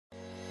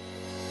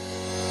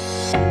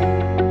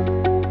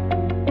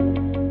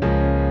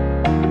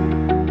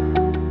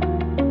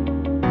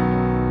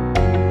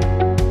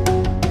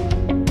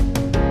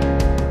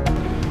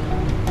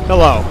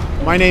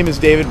My name is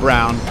David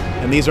Brown,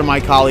 and these are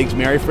my colleagues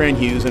Mary Fran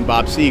Hughes and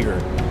Bob Seeger.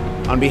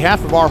 On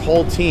behalf of our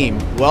whole team,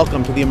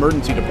 welcome to the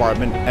Emergency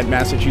Department at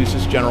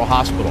Massachusetts General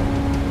Hospital.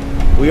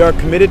 We are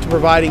committed to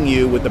providing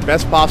you with the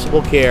best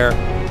possible care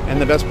and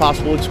the best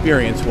possible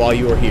experience while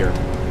you are here.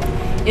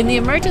 In the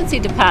Emergency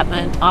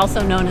Department,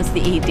 also known as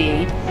the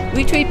ED,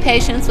 we treat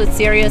patients with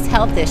serious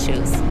health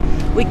issues.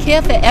 We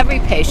care for every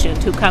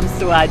patient who comes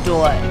through our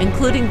door,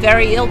 including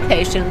very ill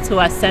patients who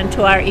are sent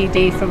to our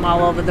ED from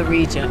all over the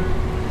region.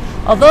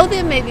 Although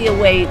there may be a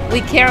wait,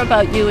 we care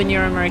about you and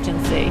your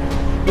emergency.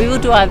 We will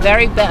do our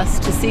very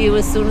best to see you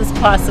as soon as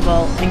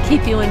possible and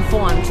keep you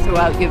informed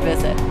throughout your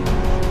visit.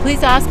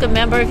 Please ask a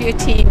member of your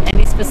team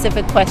any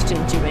specific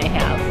questions you may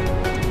have.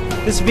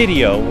 This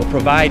video will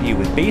provide you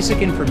with basic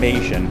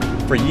information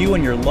for you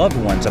and your loved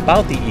ones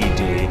about the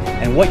ED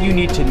and what you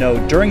need to know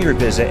during your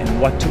visit and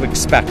what to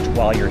expect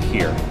while you're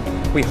here.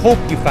 We hope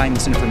you find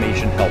this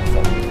information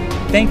helpful.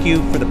 Thank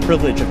you for the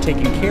privilege of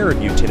taking care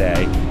of you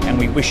today, and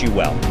we wish you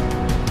well.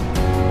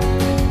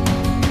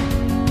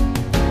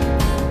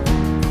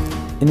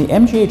 In the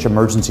MGH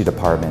Emergency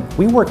Department,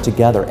 we work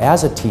together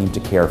as a team to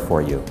care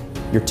for you.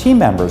 Your team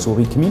members will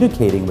be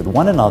communicating with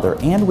one another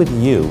and with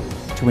you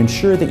to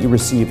ensure that you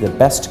receive the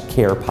best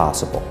care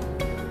possible.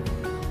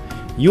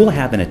 You will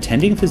have an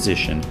attending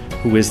physician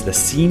who is the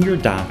senior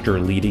doctor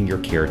leading your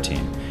care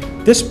team.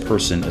 This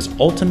person is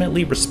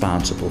ultimately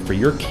responsible for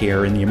your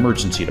care in the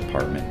emergency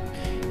department.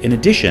 In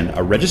addition,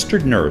 a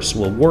registered nurse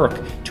will work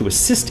to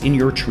assist in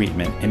your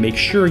treatment and make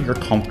sure you're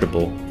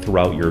comfortable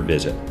throughout your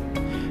visit.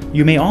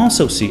 You may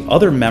also see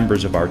other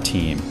members of our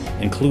team,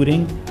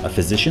 including a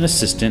physician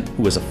assistant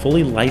who is a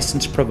fully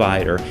licensed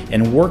provider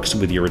and works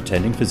with your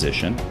attending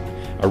physician,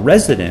 a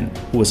resident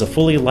who is a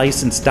fully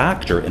licensed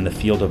doctor in the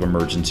field of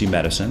emergency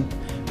medicine,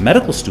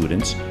 medical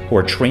students who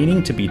are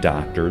training to be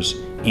doctors,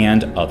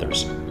 and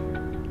others.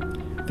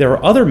 There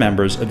are other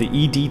members of the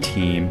ED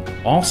team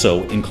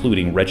also,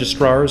 including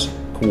registrars,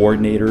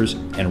 coordinators,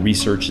 and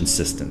research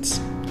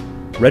assistants.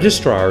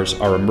 Registrars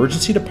are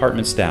emergency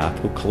department staff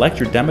who collect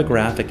your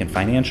demographic and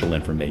financial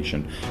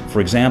information, for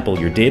example,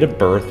 your date of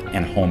birth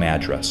and home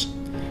address.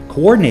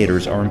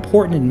 Coordinators are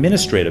important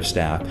administrative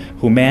staff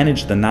who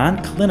manage the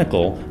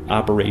non-clinical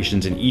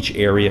operations in each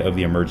area of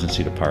the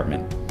emergency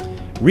department.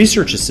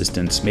 Research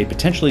assistants may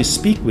potentially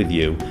speak with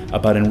you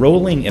about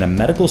enrolling in a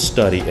medical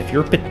study if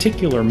your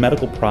particular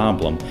medical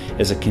problem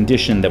is a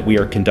condition that we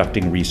are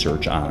conducting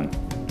research on.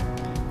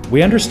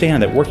 We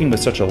understand that working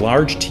with such a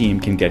large team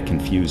can get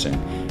confusing.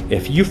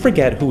 If you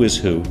forget who is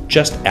who,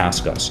 just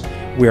ask us.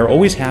 We are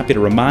always happy to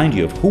remind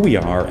you of who we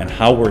are and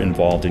how we're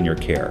involved in your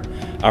care.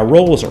 Our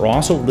roles are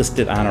also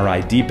listed on our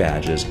ID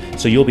badges,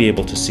 so you'll be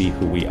able to see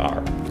who we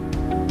are.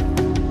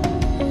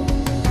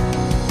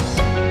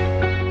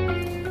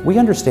 We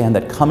understand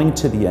that coming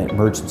to the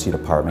emergency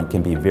department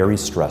can be very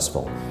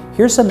stressful.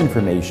 Here's some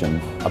information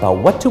about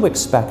what to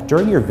expect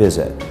during your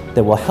visit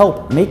that will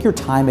help make your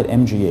time at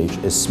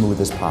MGH as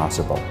smooth as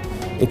possible.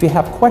 If you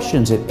have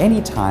questions at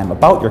any time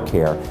about your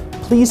care,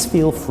 please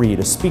feel free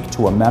to speak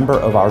to a member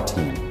of our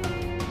team.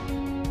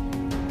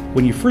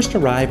 When you first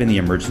arrive in the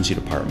emergency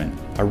department,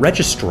 a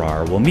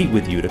registrar will meet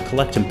with you to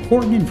collect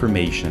important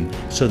information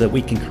so that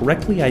we can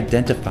correctly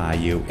identify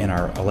you in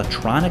our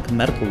electronic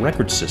medical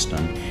record system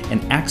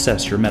and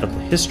access your medical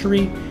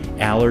history,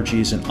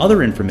 allergies, and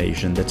other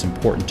information that's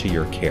important to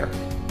your care.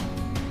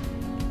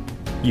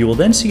 You will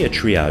then see a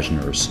triage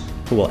nurse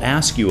who will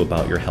ask you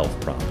about your health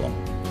problem.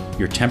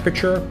 Your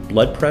temperature,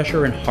 blood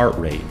pressure, and heart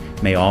rate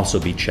may also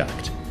be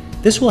checked.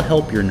 This will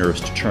help your nurse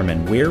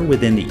determine where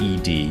within the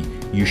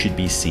ED you should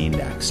be seen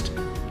next.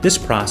 This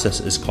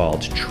process is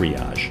called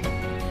triage.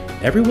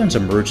 Everyone's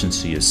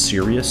emergency is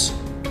serious,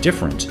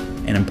 different,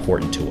 and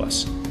important to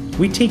us.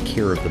 We take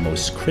care of the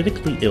most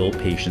critically ill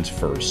patients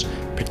first,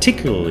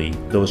 particularly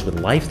those with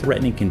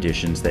life-threatening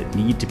conditions that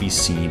need to be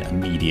seen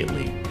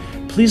immediately.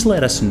 Please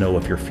let us know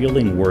if you're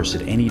feeling worse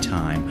at any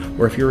time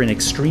or if you're in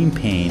extreme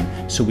pain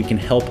so we can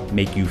help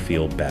make you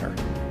feel better.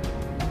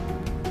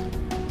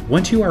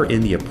 Once you are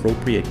in the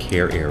appropriate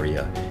care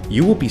area,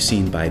 you will be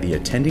seen by the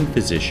attending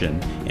physician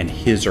and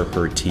his or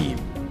her team.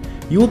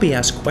 You will be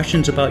asked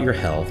questions about your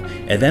health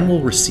and then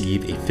will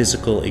receive a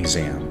physical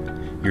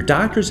exam. Your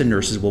doctors and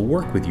nurses will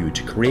work with you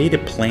to create a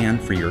plan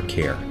for your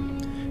care.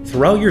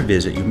 Throughout your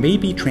visit, you may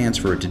be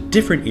transferred to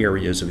different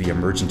areas of the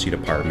emergency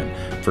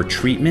department for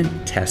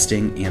treatment,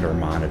 testing, and/or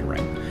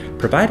monitoring.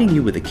 Providing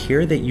you with the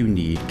care that you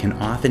need can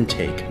often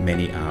take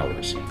many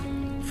hours.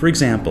 For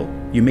example,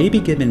 you may be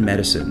given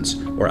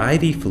medicines or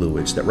IV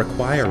fluids that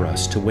require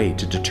us to wait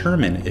to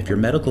determine if your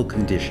medical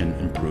condition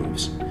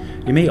improves.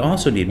 You may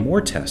also need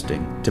more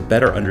testing to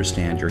better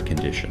understand your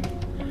condition.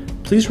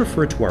 Please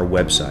refer to our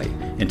website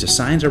and to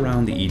Signs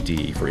Around the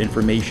ED for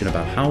information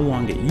about how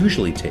long it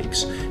usually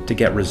takes to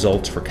get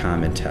results for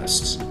common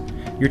tests.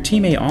 Your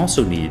team may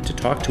also need to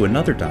talk to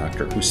another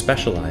doctor who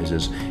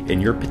specializes in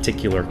your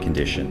particular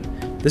condition.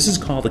 This is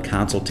called a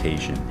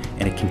consultation,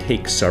 and it can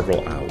take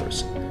several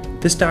hours.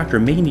 This doctor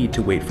may need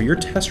to wait for your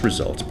test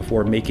results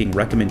before making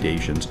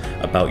recommendations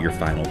about your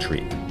final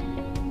treatment.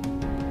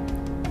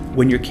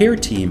 When your care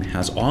team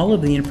has all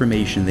of the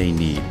information they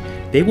need,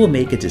 they will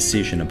make a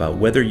decision about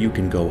whether you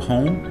can go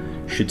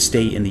home, should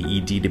stay in the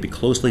ED to be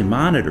closely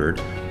monitored,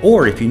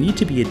 or if you need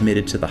to be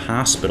admitted to the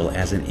hospital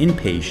as an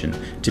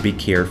inpatient to be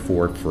cared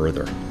for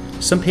further.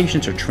 Some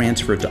patients are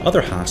transferred to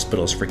other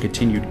hospitals for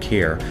continued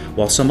care,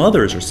 while some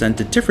others are sent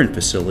to different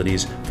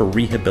facilities for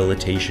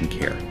rehabilitation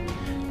care.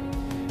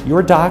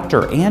 Your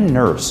doctor and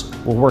nurse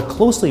will work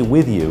closely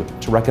with you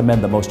to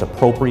recommend the most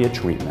appropriate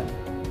treatment.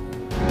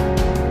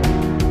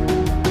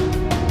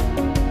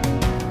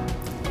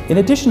 In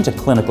addition to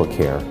clinical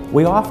care,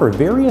 we offer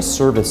various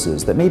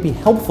services that may be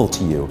helpful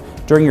to you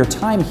during your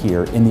time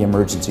here in the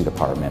emergency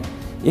department.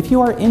 If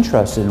you are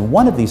interested in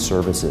one of these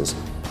services,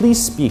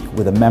 please speak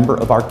with a member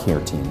of our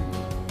care team.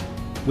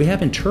 We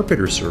have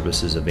interpreter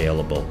services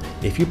available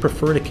if you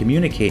prefer to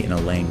communicate in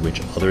a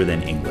language other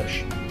than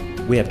English.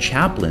 We have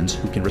chaplains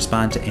who can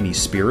respond to any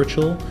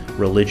spiritual,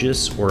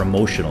 religious, or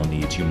emotional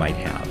needs you might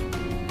have.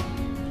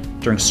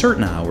 During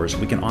certain hours,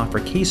 we can offer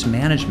case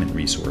management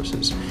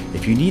resources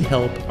if you need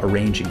help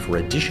arranging for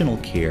additional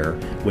care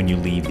when you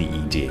leave the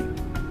ED.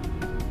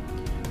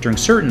 During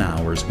certain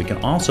hours, we can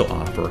also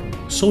offer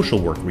social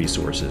work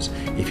resources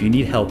if you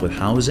need help with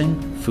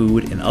housing,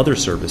 food, and other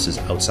services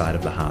outside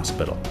of the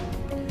hospital.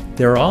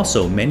 There are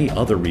also many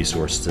other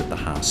resources at the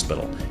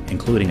hospital,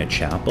 including a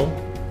chapel,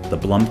 the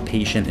Blum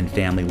Patient and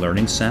Family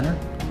Learning Center,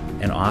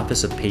 an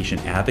Office of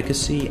Patient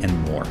Advocacy, and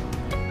more.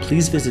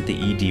 Please visit the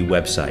ED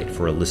website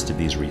for a list of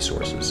these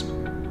resources.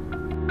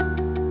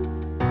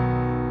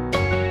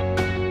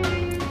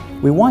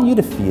 We want you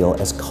to feel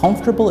as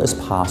comfortable as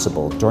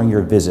possible during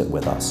your visit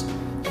with us.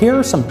 Here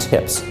are some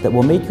tips that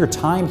will make your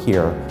time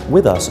here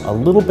with us a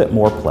little bit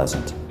more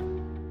pleasant.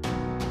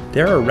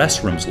 There are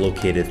restrooms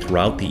located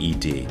throughout the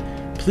ED.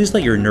 Please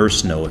let your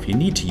nurse know if you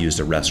need to use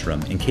the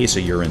restroom in case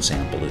a urine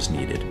sample is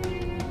needed.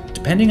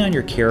 Depending on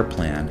your care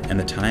plan and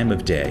the time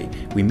of day,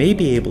 we may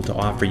be able to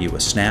offer you a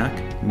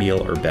snack,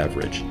 meal, or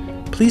beverage.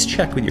 Please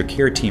check with your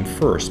care team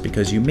first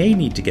because you may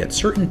need to get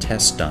certain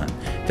tests done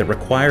that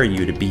require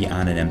you to be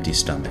on an empty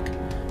stomach.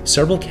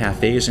 Several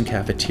cafes and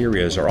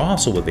cafeterias are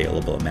also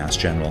available at Mass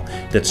General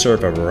that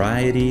serve a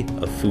variety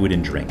of food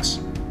and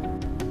drinks.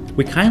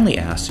 We kindly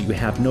ask that you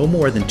have no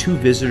more than 2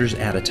 visitors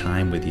at a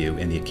time with you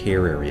in the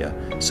care area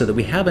so that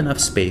we have enough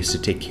space to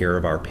take care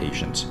of our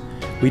patients.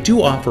 We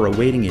do offer a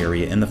waiting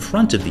area in the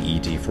front of the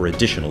ED for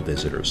additional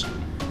visitors.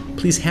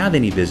 Please have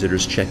any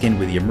visitors check in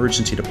with the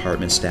emergency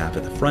department staff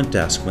at the front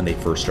desk when they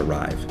first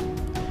arrive.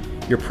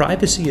 Your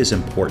privacy is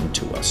important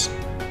to us,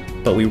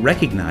 but we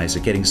recognize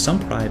that getting some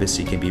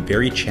privacy can be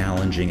very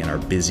challenging in our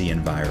busy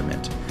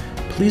environment.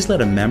 Please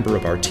let a member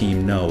of our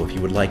team know if you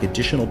would like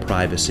additional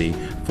privacy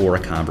for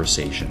a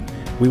conversation.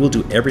 We will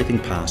do everything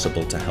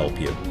possible to help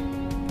you.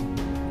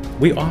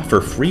 We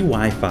offer free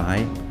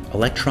Wi-Fi,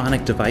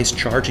 electronic device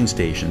charging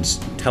stations,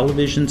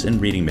 televisions,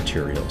 and reading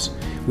materials.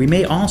 We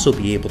may also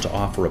be able to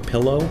offer a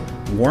pillow,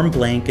 warm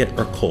blanket,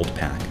 or cold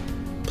pack.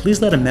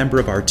 Please let a member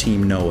of our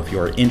team know if you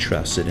are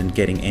interested in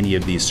getting any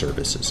of these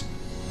services.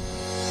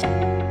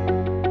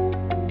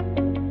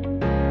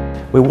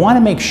 We want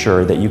to make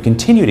sure that you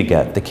continue to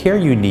get the care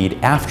you need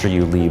after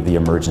you leave the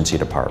emergency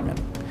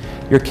department.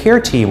 Your care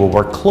team will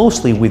work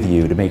closely with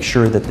you to make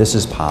sure that this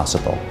is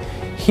possible.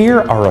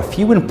 Here are a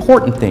few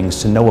important things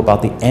to know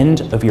about the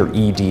end of your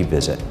ED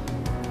visit.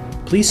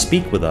 Please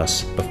speak with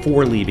us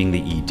before leaving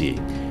the ED.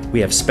 We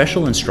have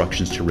special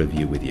instructions to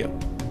review with you.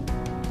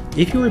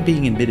 If you are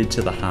being admitted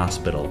to the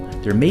hospital,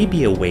 there may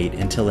be a wait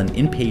until an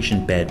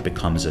inpatient bed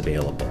becomes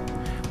available.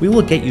 We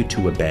will get you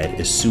to a bed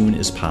as soon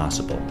as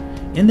possible.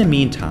 In the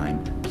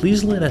meantime,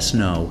 please let us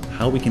know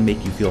how we can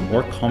make you feel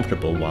more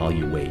comfortable while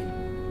you wait.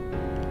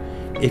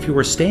 If you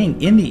are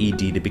staying in the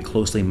ED to be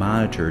closely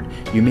monitored,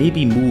 you may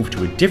be moved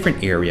to a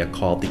different area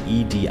called the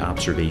ED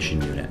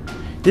Observation Unit.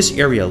 This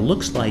area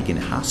looks like a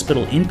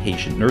hospital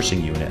inpatient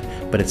nursing unit,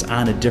 but it's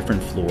on a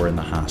different floor in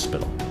the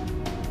hospital.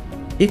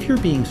 If you're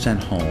being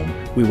sent home,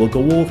 we will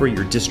go over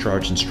your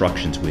discharge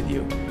instructions with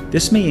you.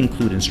 This may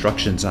include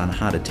instructions on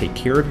how to take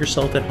care of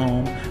yourself at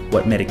home,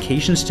 what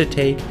medications to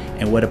take,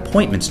 and what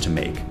appointments to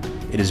make.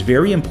 It is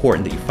very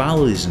important that you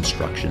follow these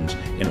instructions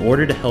in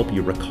order to help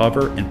you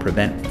recover and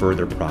prevent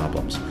further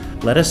problems.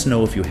 Let us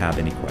know if you have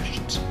any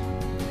questions.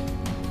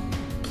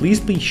 Please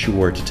be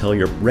sure to tell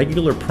your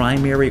regular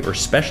primary or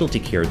specialty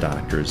care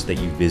doctors that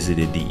you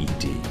visited the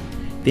ED.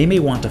 They may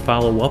want to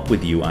follow up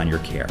with you on your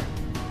care.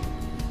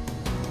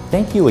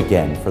 Thank you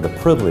again for the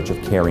privilege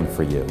of caring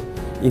for you.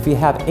 If you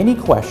have any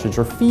questions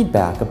or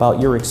feedback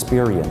about your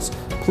experience,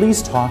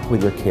 please talk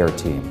with your care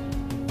team.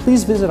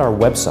 Please visit our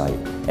website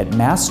at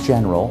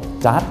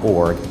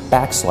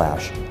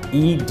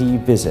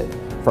massgeneral.org/edvisit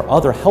for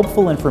other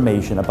helpful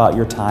information about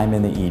your time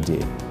in the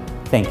ED.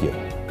 Thank you.